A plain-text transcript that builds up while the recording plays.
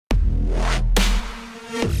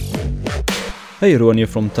Hey, Ruan here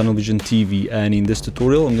from TunnelvizionTV, and in this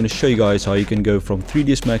tutorial I'm going to show you guys how you can go from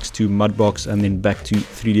 3dsMax to Mudbox and then back to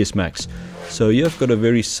 3dsMax. So here I've got a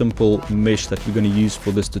very simple mesh that we're going to use for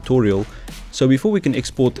this tutorial. So before we can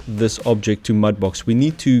export this object to Mudbox, we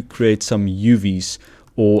need to create some UVs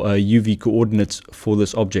or UV coordinates for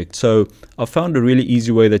this object. So I found a really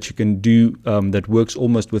easy way that you can do that works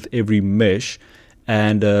almost with every mesh.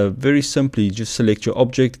 And very simply, just select your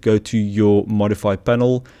object, go to your modify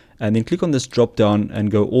panel, and then click on this drop down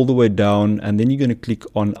and go all the way down, and then you're going to click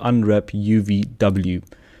on unwrap UVW.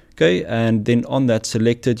 Okay, and then on that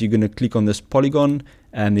selected, you're going to click on this polygon,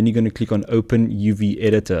 and then you're going to click on open UV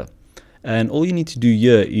editor. And all you need to do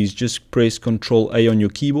here is just press Ctrl A on your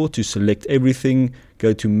keyboard to select everything,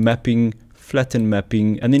 go to mapping, flatten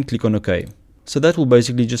mapping, and then click on OK. So that will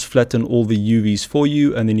basically just flatten all the UVs for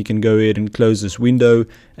you, and then you can go ahead and close this window,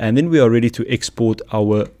 and then we are ready to export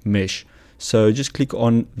our mesh. So just click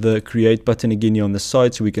on the create button again here on the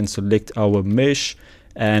side so we can select our mesh,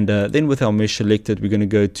 and then with our mesh selected, we're going to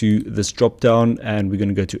go to this drop down and we're going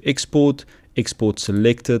to go to export, export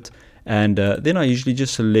selected, and then I usually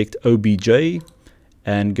just select OBJ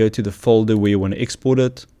and go to the folder where you want to export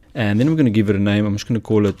it, and then we're going to give it a name. I'm just going to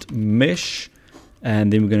call it mesh,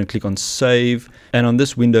 and then we're going to click on save, and on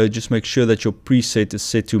this window just make sure that your preset is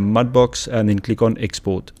set to Mudbox and then click on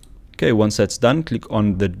export. Okay, once that's done, click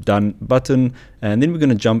on the done button, and then we're going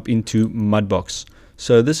to jump into Mudbox.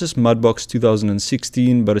 So this is Mudbox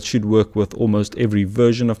 2016, but it should work with almost every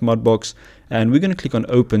version of Mudbox, and we're going to click on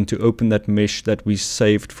open to open that mesh that we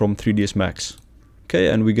saved from 3dsMax. Okay,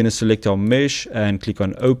 and we're going to select our mesh and click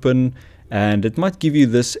on open, and it might give you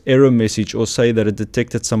this error message or say that it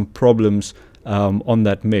detected some problems on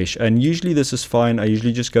that mesh, and usually this is fine. I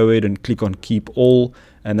usually just go ahead and click on keep all,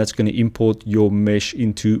 and that's going to import your mesh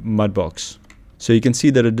into Mudbox. So you can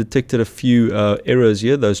see that it detected a few errors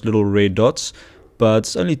here, those little red dots, but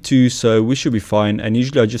it's only two, so we should be fine. And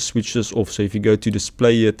usually I just switch this off. So if you go to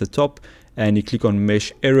display here at the top and you click on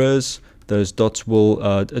mesh errors, those dots will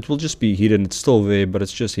it will just be hidden. It's still there, but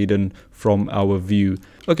it's just hidden from our view.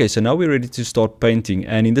 Okay, so now we're ready to start painting,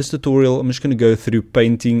 and in this tutorial I'm just going to go through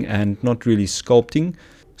painting and not really sculpting.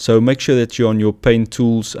 So make sure that you're on your paint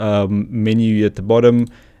tools menu at the bottom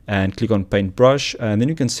and click on paintbrush, and then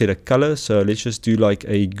you can set a color. So let's just do like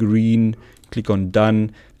a green, click on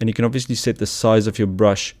done, and you can obviously set the size of your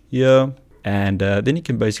brush here, and then you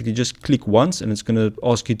can basically just click once and it's going to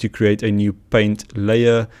ask you to create a new paint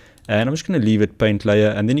layer, and I'm just going to leave it paint layer,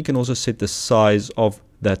 and then you can also set the size of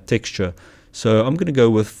that texture. So I'm going to go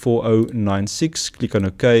with 4096, click on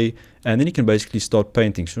OK, and then you can basically start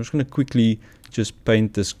painting. So I'm just going to quickly just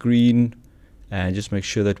paint this green and just make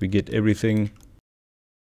sure that we get everything.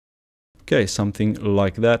 Okay, something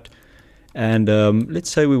like that. And let's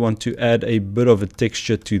say we want to add a bit of a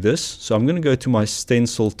texture to this. So I'm going to go to my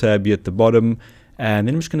stencil tab here at the bottom, and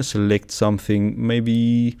then I'm just going to select something,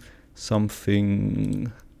 maybe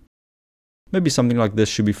something like this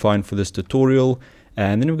should be fine for this tutorial.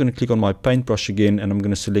 And then we're going to click on my paintbrush again, and I'm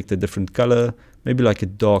going to select a different color, maybe like a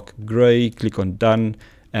dark gray, click on done,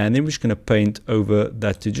 and then we're just going to paint over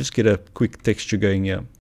that to just get a quick texture going here.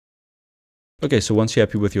 Okay, so once you're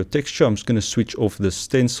happy with your texture, I'm just going to switch off the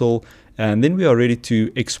stencil, and then we are ready to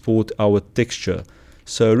export our texture.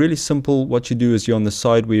 So really simple, what you do is you're on the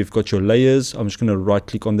side where you've got your layers. I'm just going to right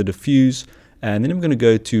click on the diffuse, and then I'm going to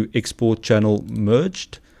go to export channel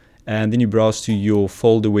merged, and then you browse to your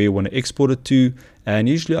folder where you want to export it to, and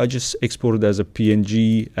usually I just export it as a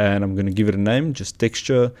PNG, and I'm going to give it a name, just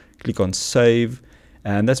texture, click on save,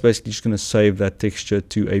 and that's basically just going to save that texture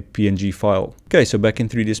to a PNG file. Okay, so back in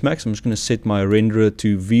 3dsMax, I'm just going to set my renderer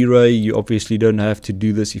to V-Ray. You obviously don't have to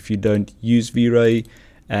do this if you don't use V-Ray,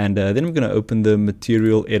 and then I'm going to open the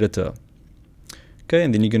material editor. Okay,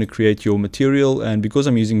 and then you're going to create your material, and because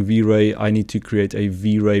I'm using V-Ray, I need to create a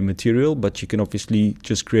V-Ray material, but you can obviously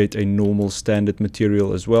just create a normal standard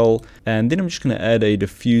material as well. And then I'm just going to add a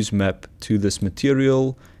diffuse map to this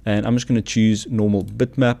material, and I'm just going to choose normal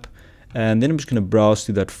bitmap, and then I'm just going to browse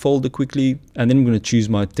to that folder quickly, and then I'm going to choose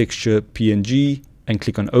my texture PNG and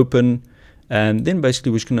click on open, and then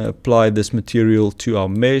basically we're just going to apply this material to our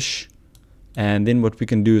mesh. And then what we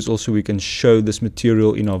can do is also we can show this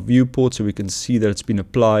material in our viewport so we can see that it's been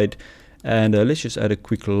applied. And let's just add a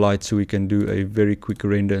quick light so we can do a very quick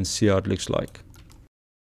render and see how it looks like.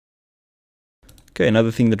 Okay,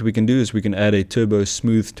 another thing that we can do is we can add a turbo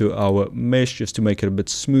smooth to our mesh just to make it a bit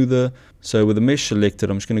smoother. So with the mesh selected,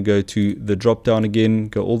 I'm just going to go to the drop down again,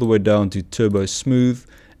 go all the way down to turbo smooth,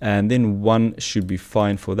 and then 1 should be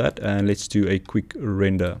fine for that. And let's do a quick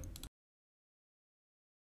render.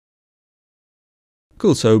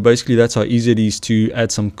 Cool, so basically that's how easy it is to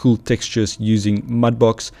add some cool textures using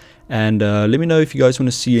Mudbox. And let me know if you guys want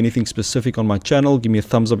to see anything specific on my channel. Give me a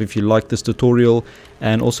thumbs up if you like this tutorial,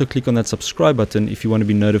 and also click on that subscribe button if you want to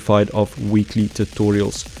be notified of weekly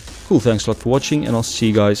tutorials. Cool, thanks a lot for watching, and I'll see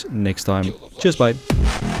you guys next time. Cheers,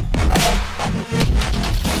 bye.